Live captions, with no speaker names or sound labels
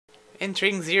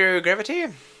Entering zero gravity.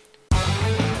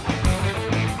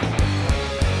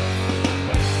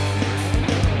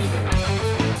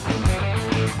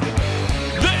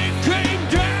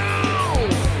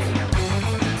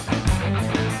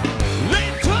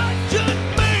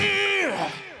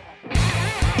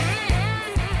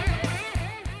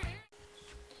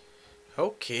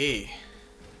 Okay,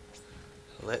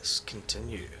 let's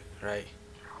continue. Right,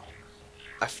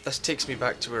 this takes me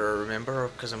back to where I remember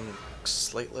because I'm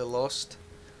slightly lost.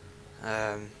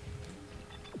 I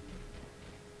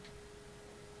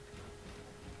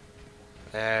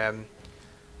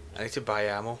need to buy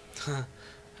ammo.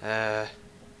 Can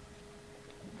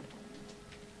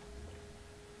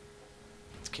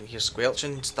hear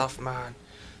squelching stuff, man.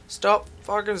 Stop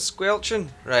fucking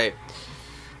squelching. Right,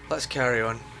 let's carry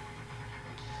on.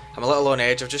 I'm a little on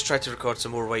edge. I've just tried to record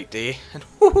some more White Day, and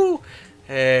woohoo!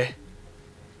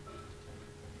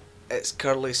 It's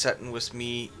currently sitting with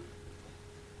me,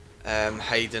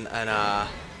 hiding in a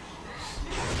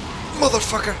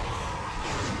motherfucker.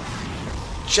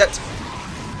 Shit.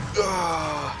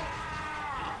 Ugh.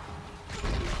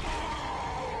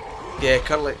 Yeah,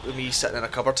 currently with me sitting in a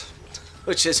cupboard,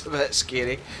 which is a bit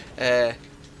scary.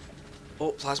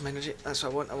 Oh, plasma energy. That's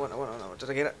what I want. Did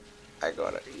I get it? I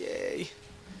got it. Yay.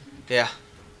 Yeah.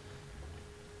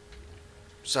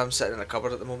 So I'm sitting in a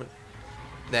cupboard at the moment.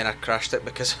 Then I crashed it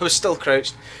because I was still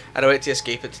crouched and I went to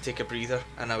escape it to take a breather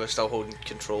and I was still holding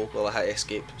control while I had to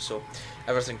escape, so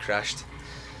everything crashed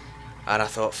and I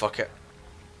thought, fuck it,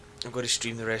 I'm going to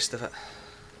stream the rest of it.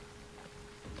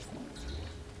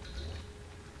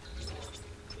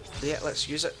 Yeah, let's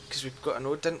use it because we've got a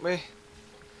node, didn't we?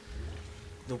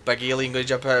 No big alien going to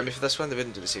jump out at me for this one. They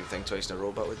wouldn't do the same thing twice in a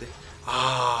row, but would they?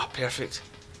 Ah, perfect.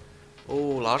 Oh,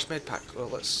 large med pack. Well,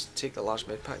 let's take the large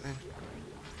med pack then.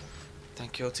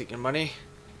 Thank you, I'll take your money.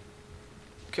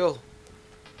 Cool.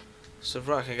 So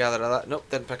what I can gather of that. Nope,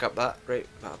 didn't pick up that. Right,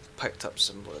 but I picked up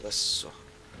some more of this, so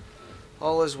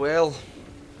all is well.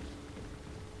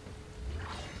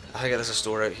 I think there's a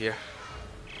store out here.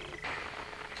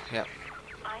 Yep.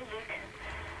 Isaac,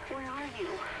 where are you?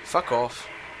 Fuck off.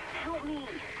 Help me.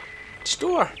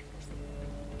 Store.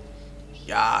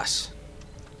 Yes.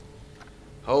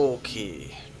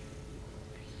 Okay.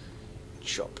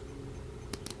 Shop.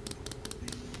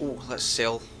 Oh, let's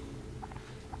sell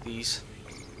these.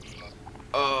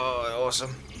 Oh,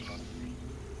 awesome.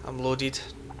 I'm loaded.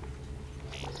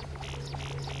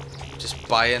 Just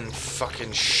buying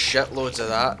fucking shitloads of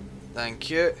that.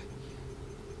 Thank you.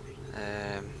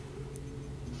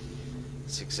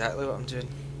 That's exactly what I'm doing.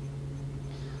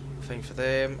 Fine for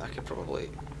them. I could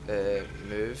probably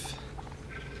move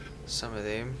some of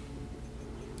them.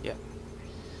 Yep.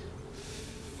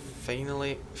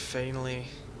 Finally,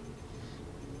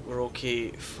 we're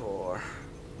okay for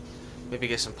maybe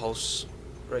get some pulse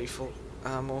rifle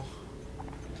ammo.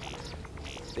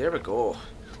 There we go.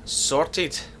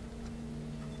 Sorted.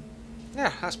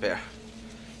 Yeah, that's better.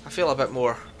 I feel a bit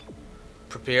more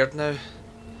prepared now.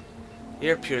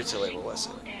 Air purity level, what's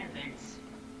it?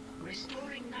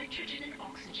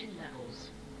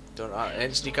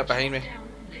 Don't sneak up behind me.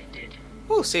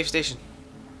 Oh, safe station.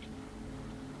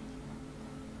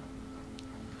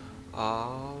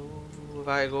 Oh, where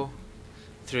I go?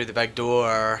 Through the big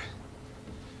door.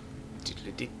 I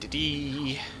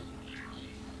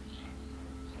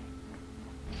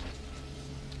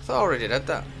thought I already did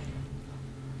that.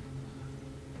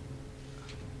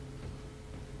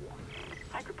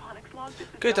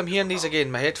 Good, I'm hearing these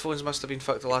again. My headphones must have been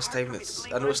fucked the last time.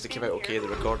 I noticed they came out okay, the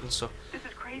recording, so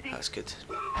that's good.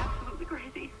 Absolutely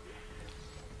crazy.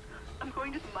 I'm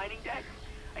going to the mining deck.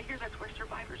 I hear that's where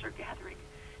survivors are gathering.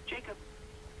 Jacob,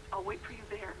 I'll wait for you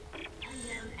there.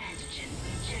 Unknown antigen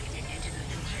injected into the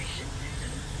filtration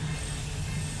system.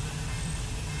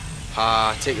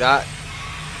 Ah, take that.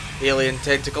 Alien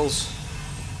tentacles.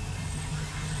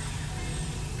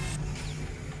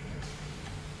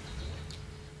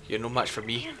 You're no match for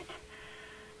me. Damn it.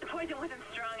 The poison wasn't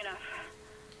strong enough.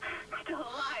 It's still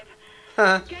alive.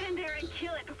 Huh. Get in there and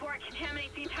kill it before it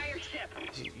contaminates the entire ship.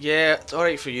 Yeah, it's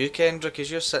alright for you, Kendra, because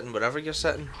you're sitting wherever you're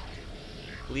sitting.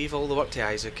 Leave all the work to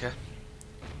Isaac, eh?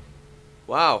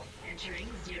 Wow. Entering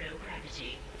zero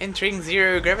gravity. Entering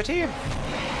zero gravity?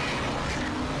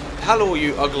 Hello,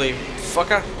 you ugly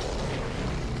fucker.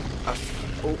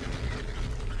 Oh.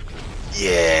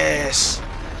 Yes!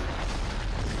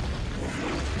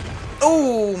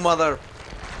 Oh, mother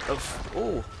of...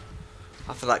 Oh.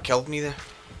 I thought that killed me there.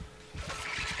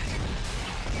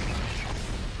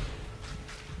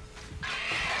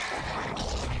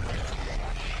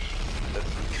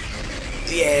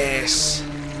 Yes!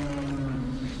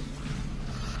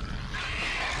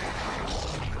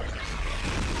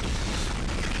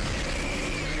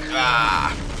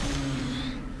 Ah!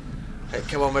 Right,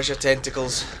 come on, where's your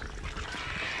tentacles?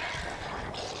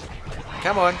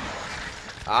 Come on.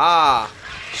 Ah!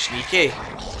 Sneaky.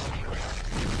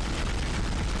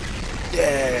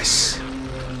 Yes!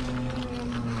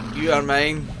 You are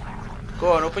mine.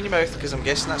 Go on, open your mouth, because I'm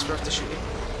guessing that's worth the shooting.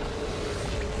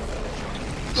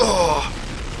 Oh!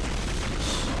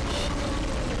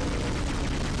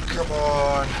 Come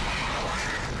on.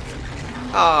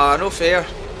 Ah, no fair.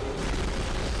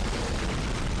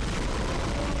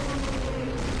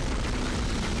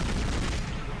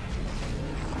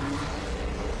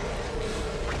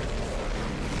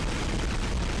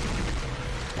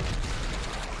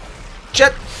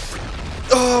 Shit!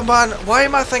 Oh man, why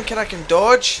am I thinking I can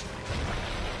dodge?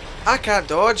 I can't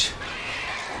dodge.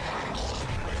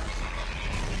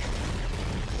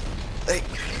 Like,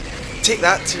 take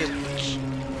that to your...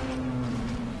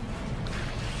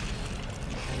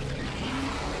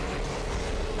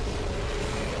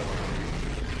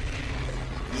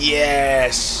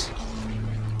 Yes!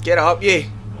 Get up, you!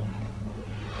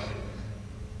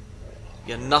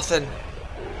 You're nothing.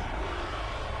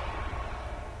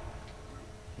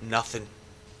 Nothing.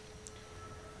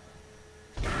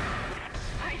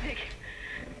 Isaac,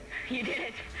 you did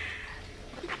it.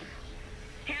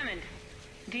 Hammond,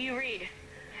 do you read?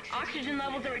 Oxygen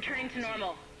levels are returning to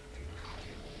normal.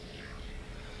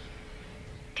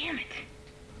 Damn it.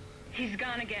 He's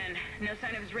gone again. No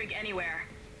sign of his rig anywhere.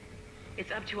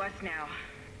 It's up to us now.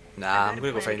 Nah, I'm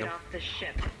gonna go find him. Get off the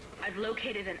ship. I've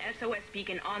located an SOS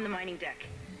beacon on the mining deck.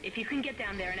 If you can get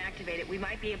down there and activate it, we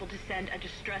might be able to send a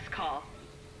distress call.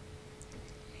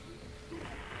 Oh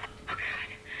god.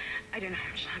 I don't know how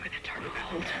much longer that target will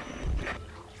hold.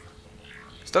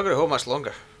 It's not gonna hold much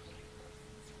longer.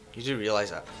 You do realise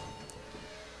that.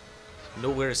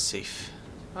 Nowhere is safe.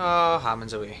 Ah,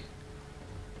 Hammond's away.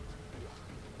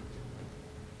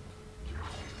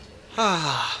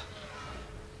 Ah.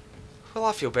 Well,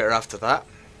 I feel better after that.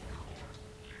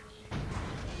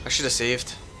 I should have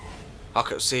saved. I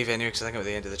could save anyway because I think I'm at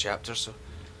the end of the chapter, so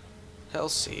it'll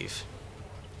save.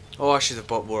 Oh, I should have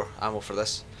bought more ammo for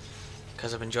this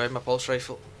because I've enjoyed my pulse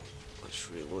rifle. Let's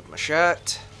reload my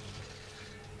shit.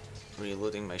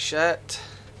 Reloading my shit.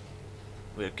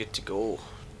 We're good to go.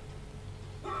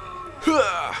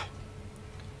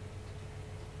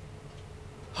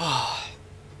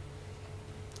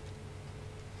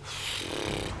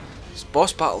 Is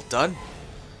boss battle done?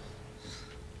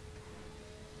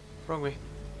 Wrong way.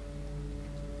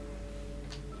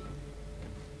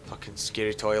 Fucking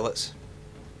scary toilets.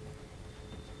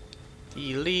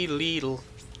 Leedle.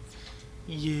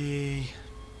 Yay.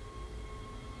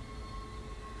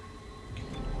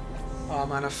 Oh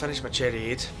man, I finished my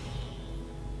cherry aid.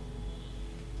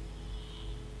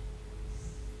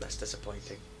 That's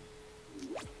disappointing.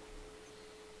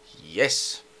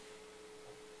 Yes.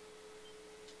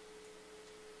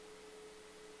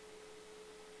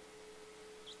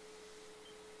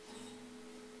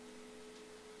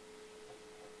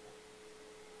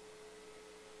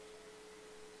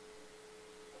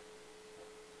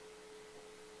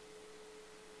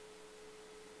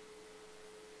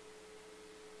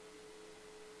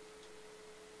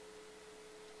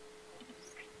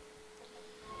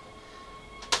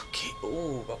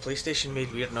 Oh, my PlayStation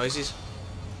made weird noises.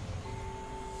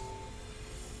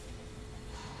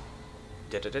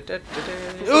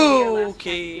 Oh,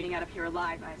 okay. Getting out of here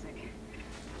alive, Isaac.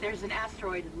 There's an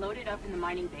asteroid loaded up in the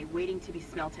mining bay waiting to be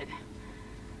smelted.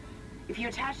 If you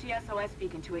attach the SOS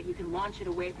beacon to it, you can launch it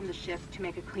away from the ship to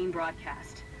make a clean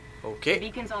broadcast. Okay. The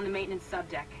beacon's on the maintenance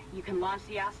subdeck. You can launch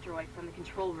the asteroid from the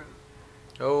control room.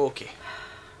 Okay.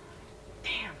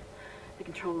 Damn, the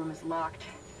control room is locked.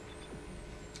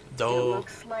 It Duh.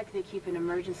 looks like they keep an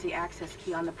emergency access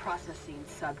key on the processing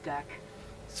subdeck.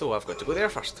 So I've got to go there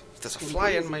first. There's a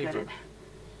fly in my room.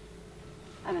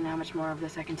 I don't know how much more of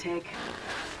this I can take.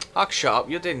 Ah, shut up,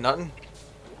 you're doing nothing.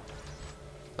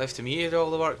 Left to me to do all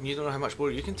the work and you don't know how much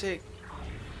more you can take.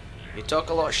 You talk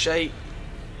a lot of shite.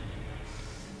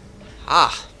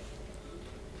 Ah.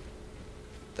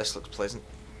 This looks pleasant.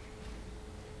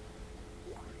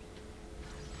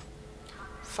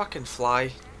 Fucking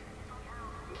fly.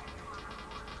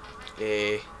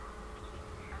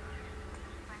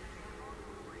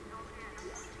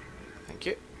 Thank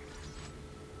you.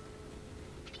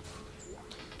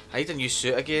 I need a new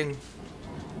suit again.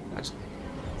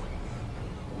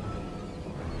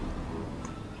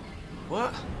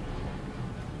 What?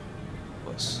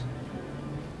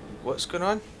 What's going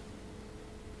on?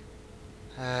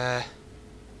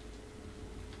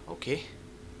 Okay.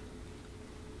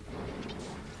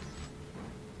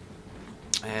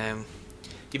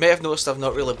 You may have noticed I've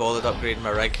not really bothered upgrading my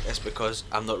rig. It's because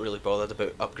I'm not really bothered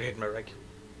about upgrading my rig.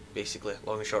 Basically,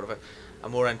 long and short of it.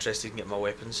 I'm more interested in getting my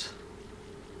weapons.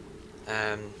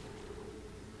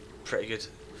 Pretty good.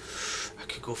 I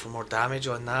could go for more damage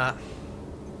on that.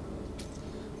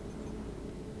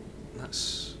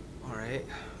 That's alright.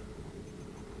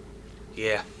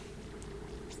 Yeah.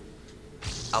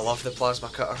 I love the plasma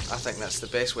cutter. I think that's the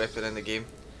best weapon in the game.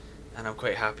 And I'm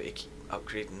quite happy to keep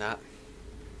upgrading that.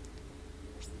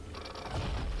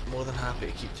 More than happy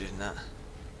to keep doing that.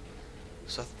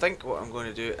 So I think what I'm going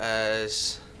to do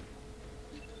is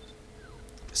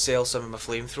sell some of my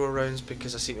flamethrower rounds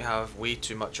because I seem to have way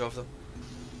too much of them.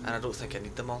 And I don't think I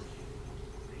need them all.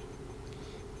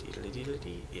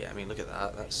 Yeah, I mean look at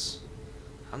that. That's...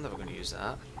 I'm never going to use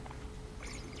that.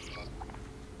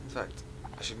 In fact,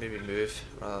 I should maybe move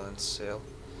rather than sell.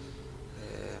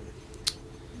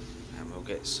 And we'll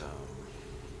get some...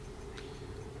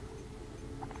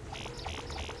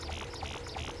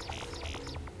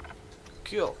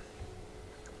 Cool.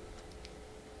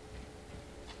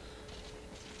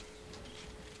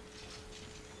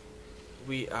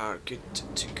 We are good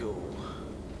to go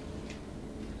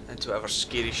into whatever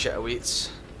scary shit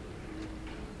awaits.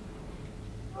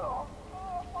 Well,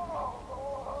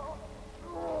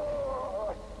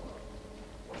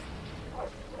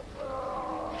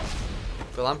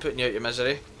 I'm putting you out your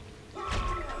misery.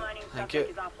 Thank you.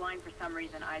 Is offline for some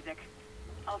reason, Isaac.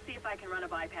 I'll see if I can run a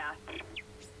bypass.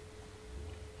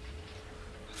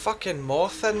 Fucking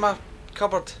moth in my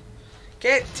cupboard.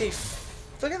 Get to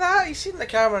look at that, he's seen the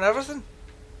camera and everything.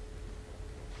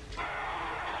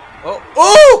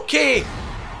 Oh, okay!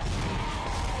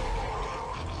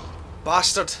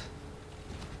 Bastard.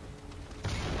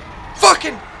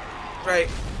 Fucking! Right.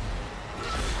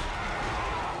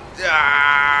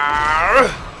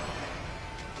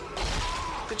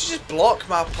 Did you just block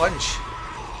my punch?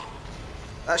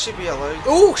 That should be allowed.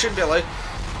 Oh, shouldn't be allowed.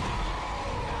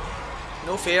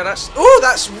 No fair, that's... Oh,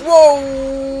 that's...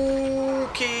 Whoa!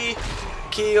 Okay.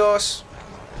 Chaos.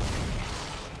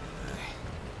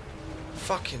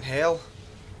 Fucking hell.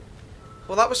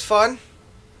 Well, that was fun.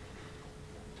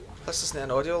 This isn't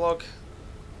an audio log.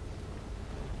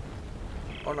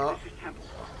 Or not. This is Temple.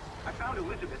 I found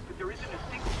Elizabeth, but there isn't a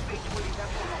single space where he's on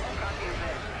the whole goddamn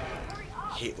bed.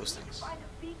 I hate those things.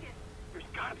 There's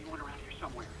gotta be one around here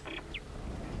somewhere.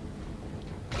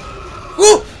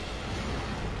 Whoa!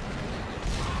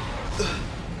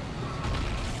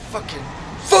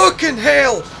 Fucking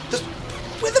hell!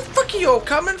 Where the fuck are you all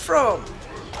coming from?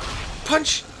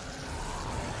 Punch!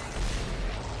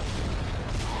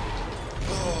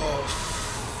 Oh.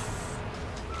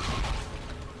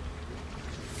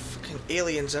 Fucking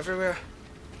aliens everywhere.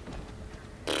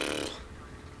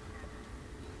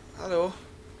 Hello.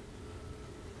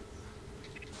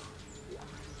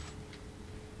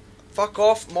 Fuck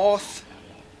off, moth.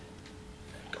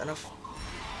 Got enough.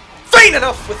 Fine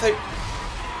enough without...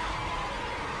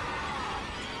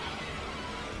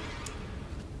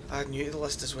 Add new to the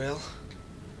list as well.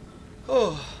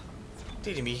 Oh,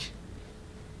 dearie me.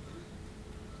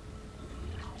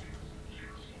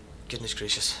 Goodness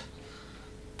gracious.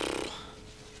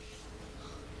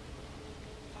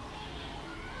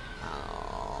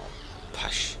 Oh,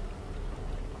 pish.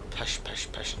 Pish,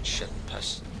 pish, pish and shit and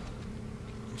piss.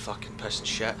 And fucking piss and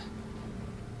shit.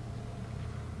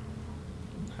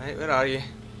 Right, where are you?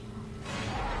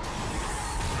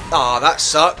 Aw, that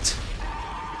sucked.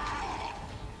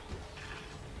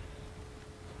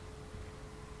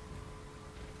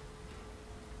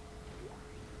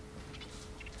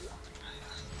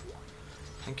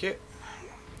 Thank you.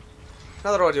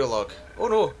 Another audio log. Oh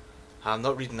no! I'm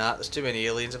not reading that, there's too many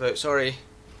aliens about, sorry.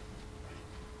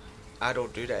 I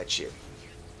don't do that shit.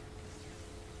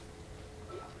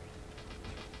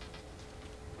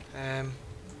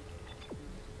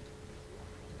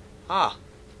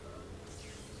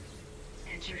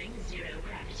 Entering zero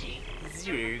gravity.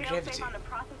 Zero gravity. On the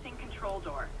processing control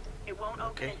door. It won't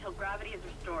open until gravity is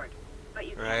restored. But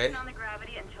you can't turn on the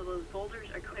gravity until those boulders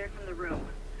are cleared from the room.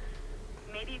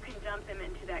 Maybe you can dump them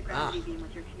into that gravity beam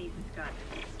with your kinesis gun.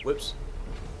 Whoops.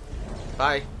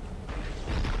 Bye.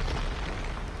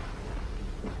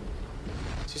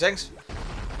 2 seconds.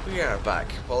 We are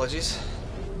back. Apologies.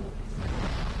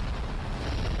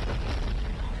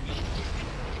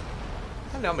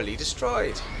 Anomaly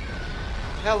destroyed.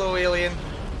 Hello, alien.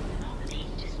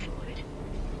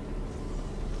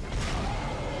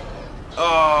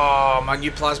 Oh, my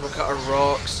new plasma cutter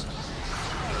rocks.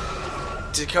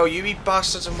 Did it kill you wee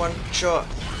bastards in one shot?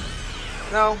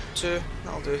 No, 2.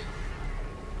 That'll do.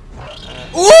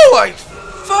 Oh,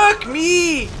 fuck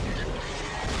me!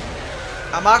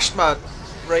 I mashed my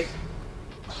right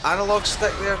analog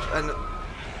stick there, and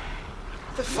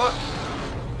what the fuck?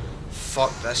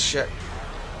 Fuck this shit.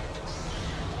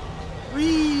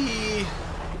 Whee!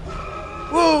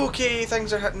 Whoa, okay,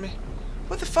 things are hitting me.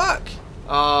 What the fuck?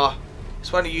 Ah,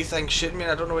 it's one of you things shooting me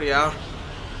and I don't know where you are.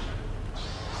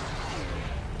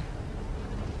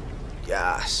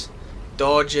 Yes.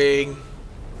 Dodging.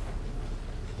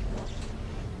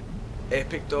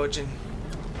 Epic dodging.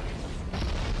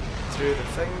 Through the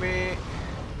thing, mate.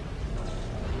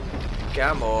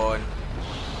 Come on.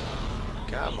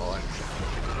 Come on.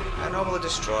 Anomaly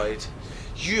destroyed.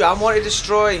 You, I want to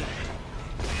destroy.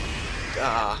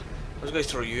 Ah, I was going to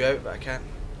throw you out, but I can't.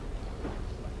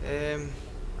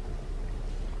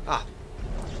 Ah.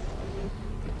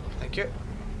 Thank you.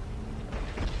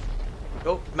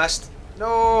 Oh, missed.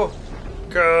 No!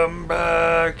 Come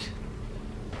back!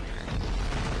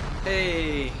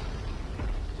 Hey!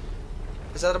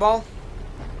 Is that the ball?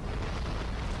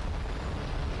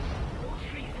 All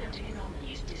 3 floating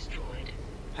anomalies destroyed.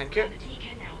 Thank you. Gravity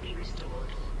can now be restored.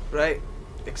 Right,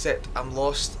 except I'm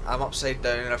lost, I'm upside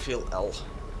down and I feel ill.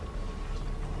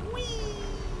 Whee!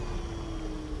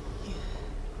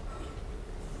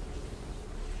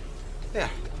 There.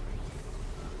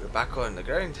 We're back on the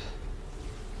ground.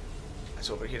 Let's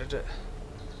overheat it.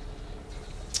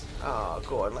 Ah, oh,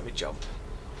 go on, let me jump.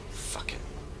 Fuck it.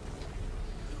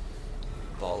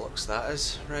 Bollocks that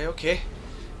is. Right, okay.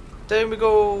 Down we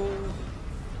go.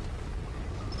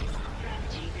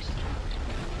 Gravity restored.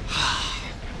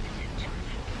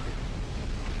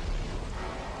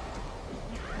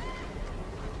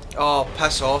 Oh,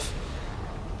 piss off.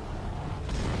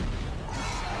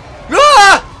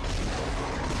 Ah!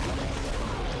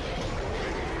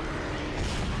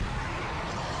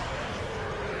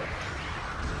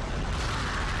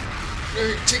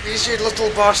 Take these, you little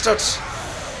bastards.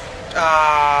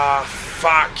 Ah,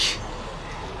 fuck.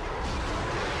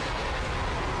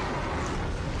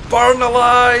 Burn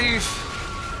alive.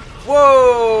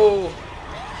 Whoa.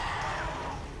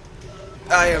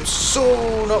 I am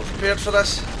so not prepared for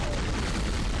this.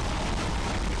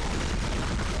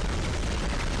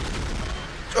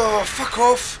 Oh, fuck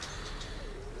off.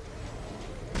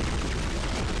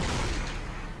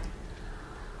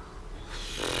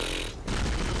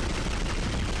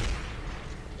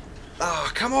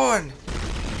 Oh, come on.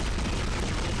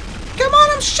 Come on,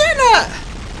 I'm shooting it.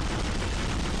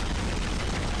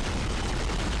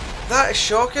 That is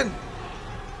shocking.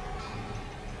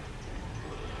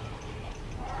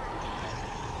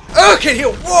 Okay,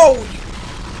 here. Whoa.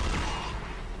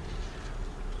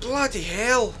 Bloody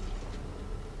hell.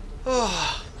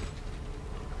 Oh.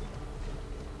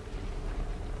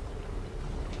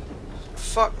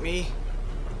 Fuck me.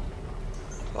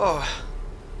 Oh.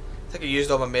 I think I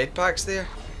used all my med packs there.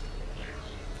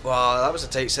 Wow, that was a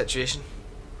tight situation.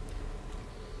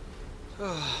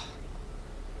 Oh.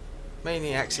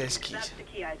 Mining access keys. That's the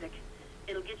key, Isaac.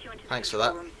 It'll get you into the Thanks for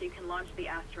control that. room so you can launch the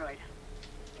asteroid.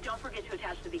 Don't forget to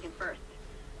attach the beacon first.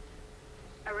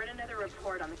 I read another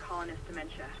report on the colonist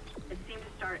dementia. It seemed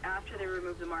to start after they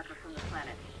removed the marker from the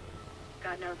planet.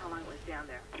 God knows how long it was down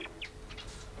there.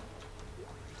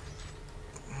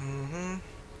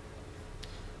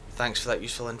 Thanks for that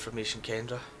useful information,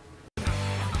 Kendra.